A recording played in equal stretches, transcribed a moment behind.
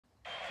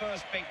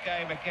first big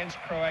game against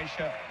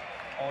Croatia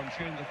on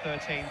June the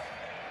 13th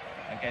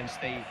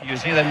against the New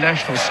Zealand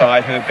national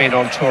side who have been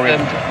on tour.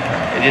 And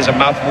it is a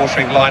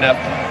mouth-watering lineup,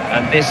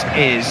 and this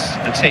is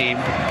the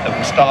team that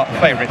will start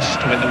favourites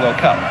to win the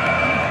World Cup.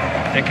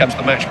 Here comes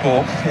the match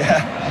ball. Yeah,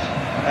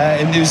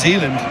 in New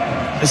Zealand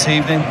this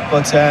evening,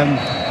 but so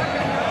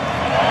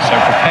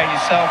prepare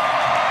yourself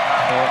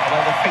for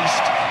another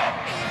feast.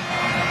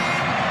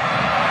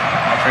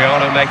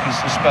 Adriano making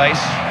some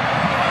space.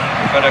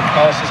 Roberto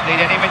Carlos doesn't need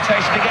any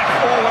invitation to get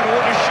forward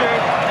or to shoot,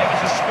 and it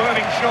was a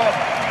swerving shot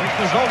which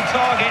was on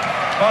target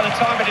by the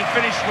time it had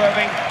finished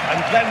swerving,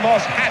 and Glenn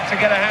Moss had to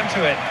get a hand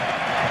to it.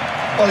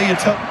 Well, you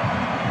took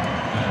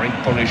very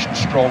bullish and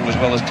strong as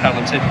well as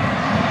talented.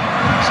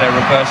 So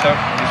Roberto,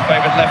 his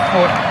favourite left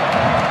foot,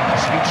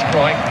 sweet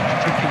strike,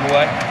 drifting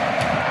away.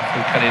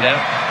 He'll cut it out.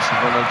 This is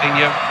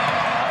Ronaldinho.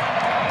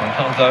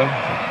 Ronaldo,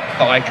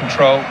 thigh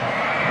control.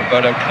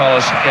 Roberto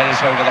Carlos again is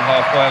over the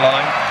halfway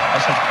line.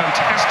 That's a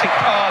fantastic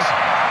pass,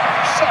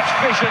 such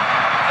vision,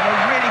 and a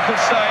really good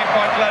save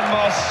by Glenn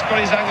Moss.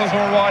 Got his angles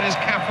all right as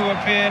Kaka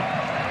appeared.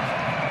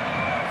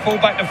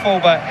 Fullback to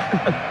fullback.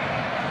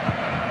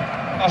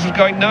 Pass was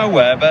going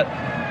nowhere, but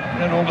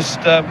then almost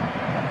like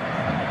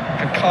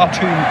a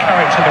cartoon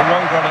character, the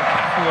roadrunner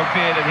Kaka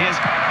appeared, and here's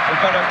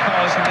Roberto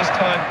Carlos, and this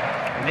time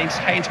he needs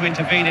Hay to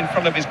intervene in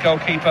front of his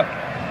goalkeeper.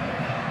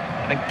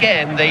 And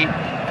again, the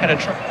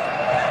penetration.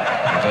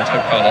 Roberto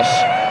Carlos.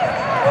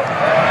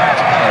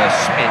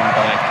 Spin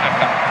by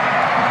Kaka.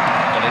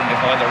 Got in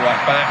behind the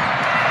right back.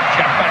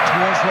 Jab back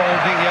towards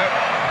Ronaldinho.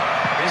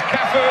 Here's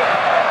Kaka.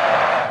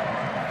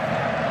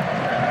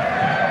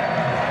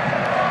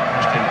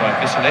 Pushed in by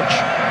Bibin.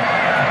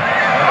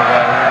 All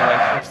the way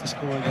through the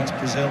score against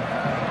Brazil.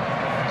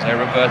 So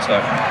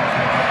Roberto.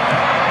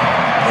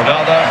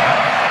 Ronaldo.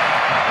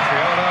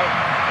 Adriano.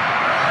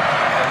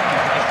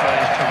 Just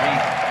managed to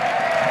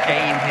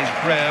regain his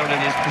ground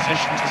and his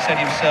position to set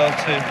himself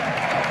to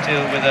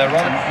deal with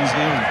Ronaldo. New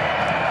Zealand.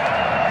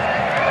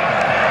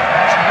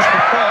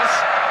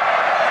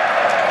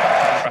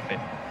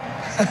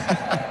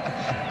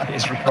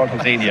 Here's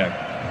Ronaldinho.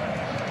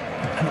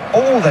 And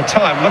all the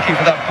time looking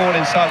for that ball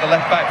inside the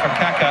left back for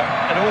Kaka,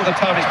 and all the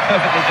time it's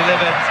perfectly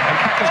delivered, and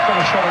Kaka's got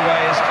a shot away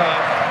this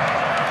time.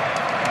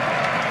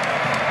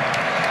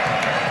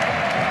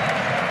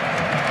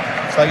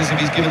 It's like as if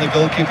he's giving the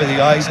goalkeeper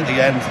the eyes at the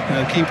end. You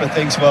know, keeper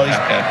thinks, well, he's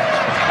Kaka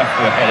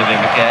ahead of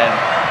him again.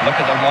 Look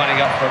at them lining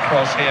up for a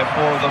cross here,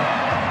 four of them.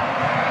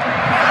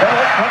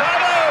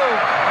 Ronaldo!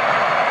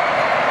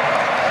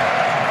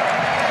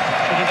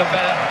 Should have done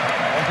better.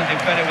 Wasn't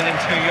defended within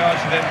 2 yards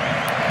of him.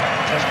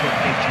 Just got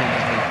big chin,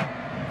 isn't he?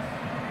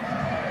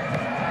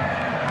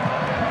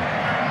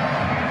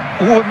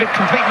 Oh,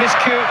 complete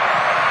miscue.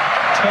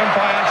 Turned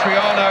by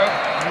Adriano.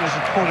 He was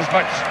caught as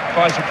much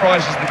by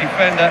surprise as the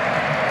defender.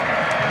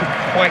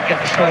 Couldn't quite get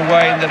the shot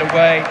away and then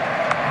away.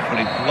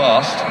 Fully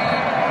blast.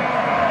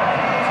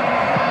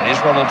 It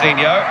is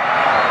Ronaldinho.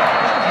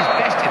 This is his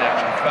best in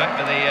actual fact,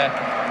 but the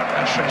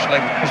outstretched leg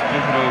of Chris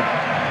Bibin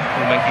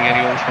not making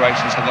any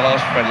alterations in the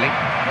last friendly.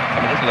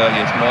 Come a little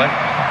earlier tonight.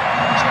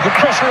 It's a good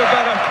cross from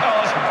Roberto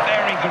Carlos.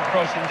 Very good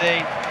cross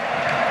indeed.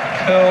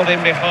 Curled in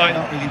behind.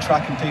 Not really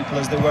tracking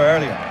people as they were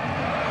earlier.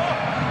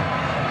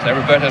 So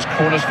Roberto's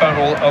corners found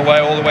all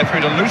the way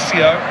through to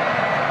Lucio.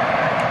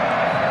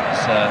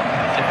 It's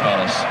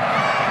Carlos.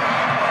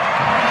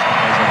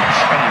 Goes on a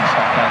train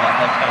shot down that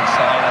left-hand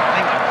side. I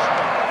think that was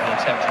an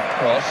attempted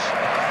cross.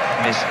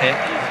 Miss hit.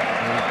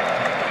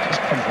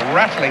 Just comes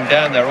rattling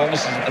down there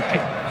almost as at the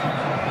pick.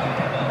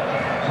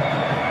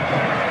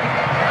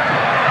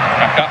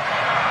 Kaka.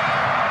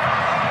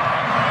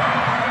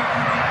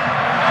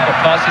 Got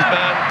past his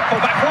man. Pull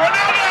back for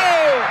Ronaldo!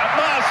 At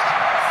last!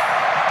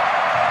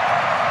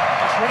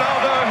 It's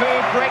Ronaldo who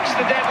breaks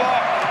the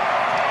deadlock.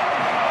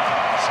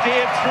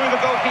 Steered through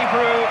the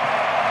goalkeeper who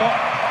got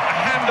a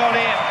hand on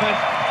it, but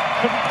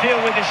couldn't deal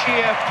with the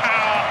sheer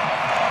power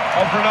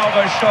of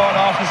Ronaldo's shot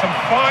after some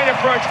fine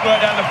approach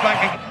work down the flank.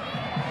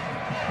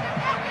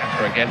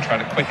 Kaka again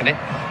trying to quicken it.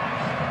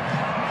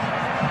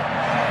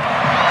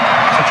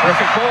 It's a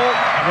terrific ball.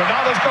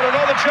 Ronaldo's got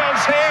another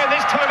chance here, and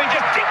this time he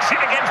just dinks it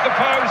against the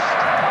post.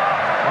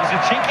 It was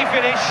a cheeky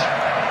finish.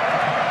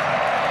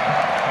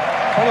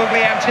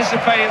 Probably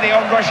anticipating the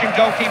on-rushing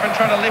goalkeeper and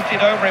trying to lift it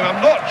over him. I'm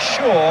not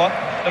sure.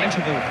 The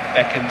interval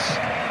beckons.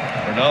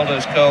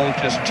 Ronaldo's goal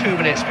just 2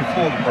 minutes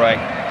before the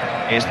break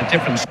is the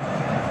difference.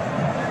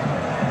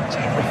 It's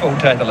a full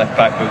day the left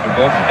back moving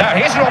ball. Now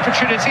here's an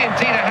opportunity.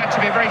 Indeed, it had to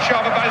be very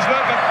sharp about his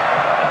work, but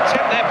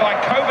attempt there by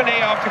Kovani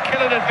after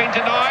Killen had been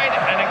denied,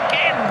 and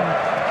again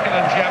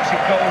Killen jabs it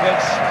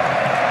goalwards.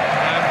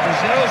 And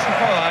Brazil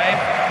survive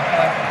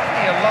a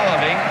pretty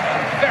alarming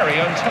and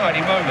very untidy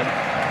moment.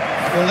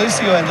 Well,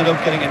 Lucio ended up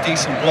getting a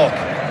decent block,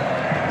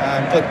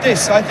 but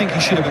this, I think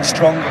he should have been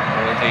stronger.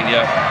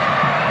 Ronaldinho.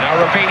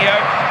 Now Robinho.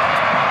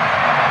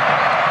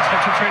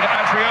 Slipped it through to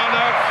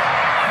Adriano.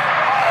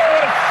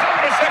 Oh, a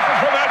thunderous effort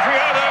from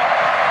Adriano.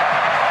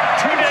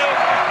 2-0.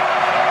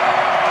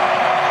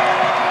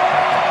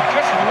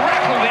 Just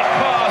rattled it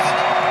past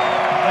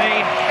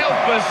the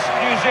helpless was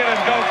New Zealand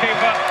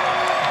goalkeeper.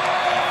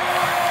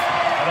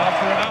 And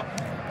after Ronaldo.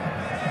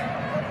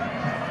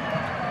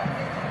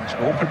 It's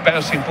an awkward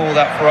bouncing ball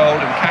that for Old,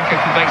 and Kaka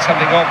can make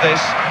something of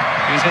this.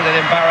 New Zealand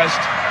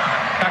embarrassed.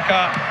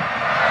 Kaka.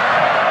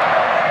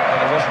 Well,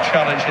 there was a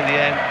challenge in the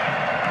end,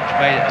 which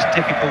made it as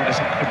difficult as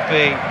it could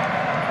be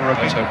for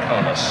Roberto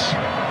Carlos.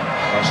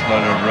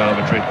 Barcelona and Real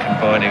Madrid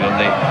combining on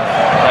the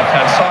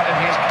left-hand side, and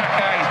here's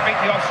Kaka. He's beat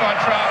the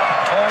offside trap.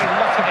 Oh, he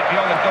lofted it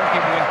beyond the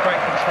goalkeeper with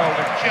great control,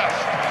 but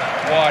just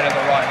wide of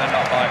the right-hand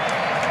upright.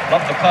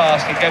 Loved the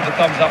pass. He gave the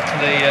thumbs up to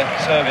the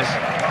service.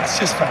 It's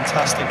just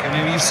fantastic. I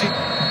mean, you've seen...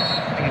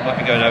 I think he might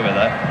be going over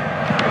there.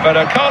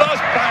 Roberto Carlos,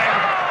 bang!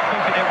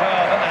 Keeping it well.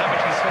 I don't know how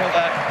much he saw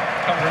that.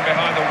 Covering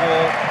behind the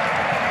wall.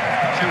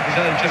 Two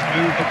Brazilians just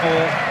moved the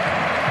ball.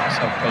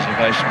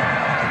 Self-preservation.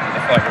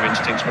 The fighter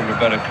instincts when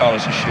Roberto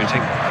Carlos is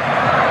shooting.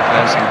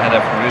 Glancing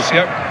header from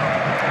Lucio.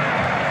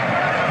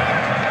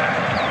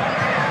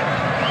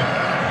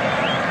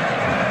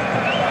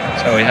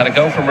 So he had a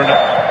goal from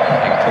Ronaldo.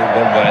 He pulled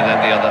one way and then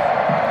the other.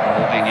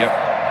 Ronaldinho.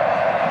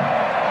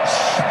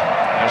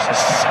 There's to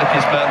slip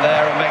his man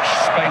there and make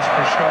space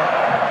for a shot.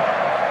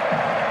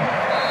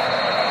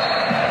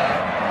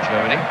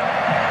 Germany.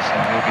 So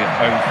he'll be at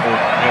home for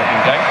the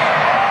opening game.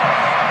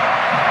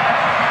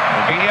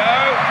 Robinho.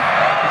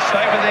 Good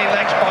save with the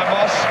legs by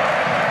Moss.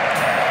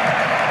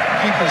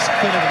 Keeper's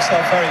acquitted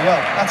himself very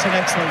well. That's an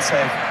excellent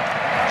save.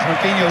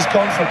 Robinho's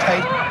gone for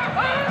pace.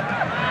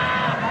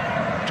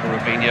 To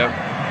Robinho.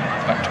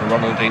 Back to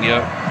Ronaldinho.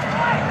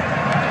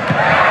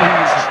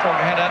 It's a strong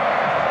header.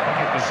 I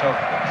think it was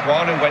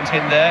Adriano who went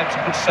in there. It's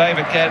a good save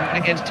again.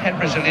 And against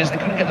 10 Brazilians, they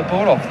couldn't get the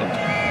ball off them.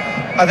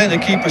 I think the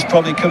keeper's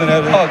probably coming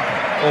out of...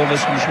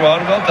 Almost from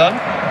Juan. Well done.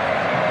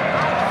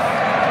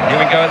 Here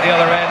we go at the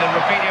other end, and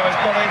Robinho has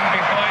got in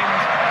behind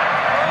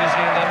New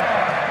Zealand.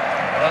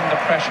 Under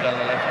pressure on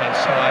the left-hand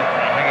side.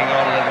 Hanging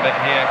on a little bit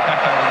here.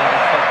 Kaka with a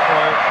little foot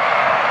through.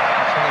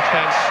 So the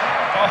chance.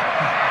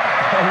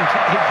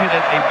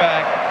 Impudently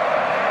back.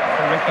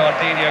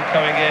 Ronaldinho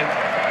coming in.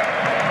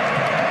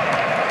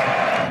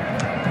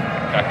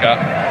 Kaka.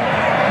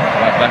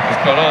 Right back has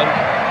gone on.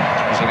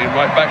 Brazilian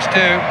right backs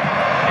do.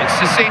 It's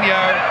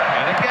Cicinho.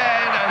 And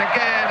again, and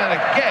again, and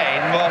again.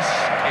 Moss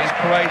is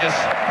courageous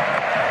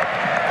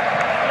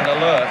and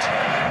alert.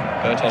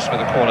 Bertos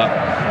with a corner.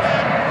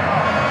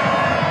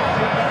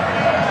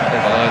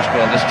 Pulled the lines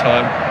well this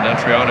time. And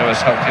Adriano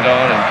has helped it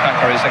on, and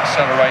Kaka is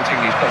accelerating.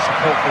 He's got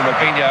support from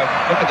Robinho.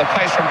 Look at the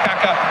pace from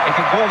Kaka. He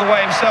can go all the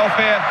way himself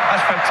here.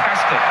 That's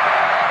fantastic.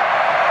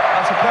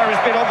 That's a player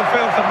who's been on the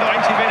field for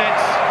 90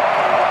 minutes.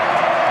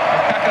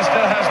 And Kaka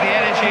still has the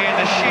energy and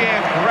the sheer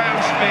ground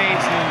speed.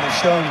 He's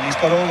shown it. He's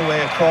got all the way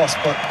across,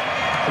 but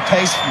the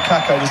pace from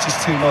Kaka was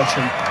just too much.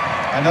 And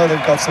I know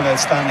they've got some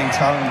outstanding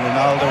talent.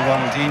 Ronaldo,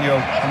 Ronaldinho.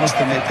 I must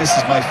admit, this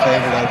is my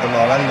favourite out of the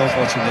lot. I love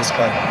watching this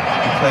guy.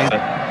 He plays.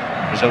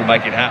 Brazil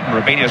make it happen.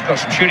 Robinho's got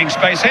some shooting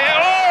space here.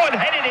 Oh, and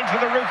headed into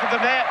the roof of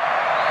the net.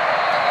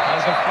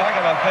 There's a flag,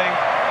 I think.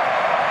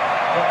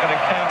 Not going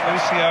to count.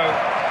 Lucio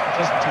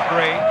doesn't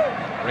agree.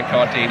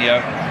 Ronaldinho.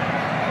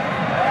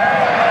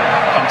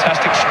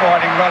 Fantastic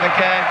striding run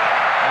again.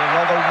 And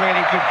another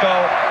really good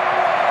goal.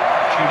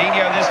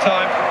 Juninho this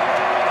time.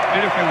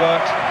 Beautifully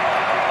worked.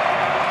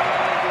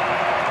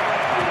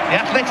 The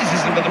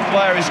athleticism of the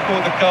player who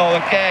scored the goal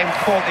again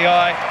caught the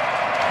eye.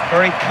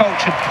 Very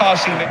cultured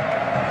passing.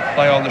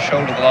 Play on the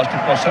shoulder of the last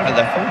defender. Well, so did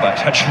their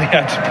fullbacks actually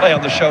had to play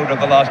on the shoulder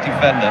of the last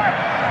defender.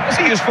 That's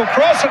a useful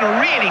cross and a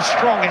really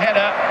strong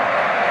header.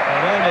 And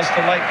almost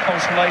a late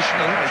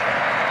consolation. I think it was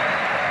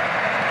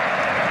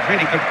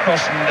really good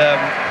cross, and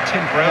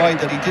Tim Brown.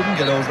 That he didn't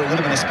get over, it would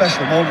have been a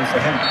special moment for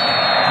him.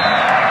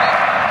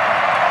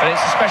 But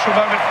it's a special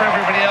moment for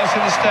everybody else in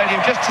the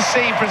stadium. Just to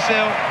see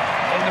Brazil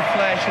in the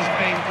flesh has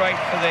been great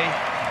for the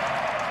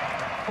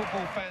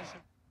football fans.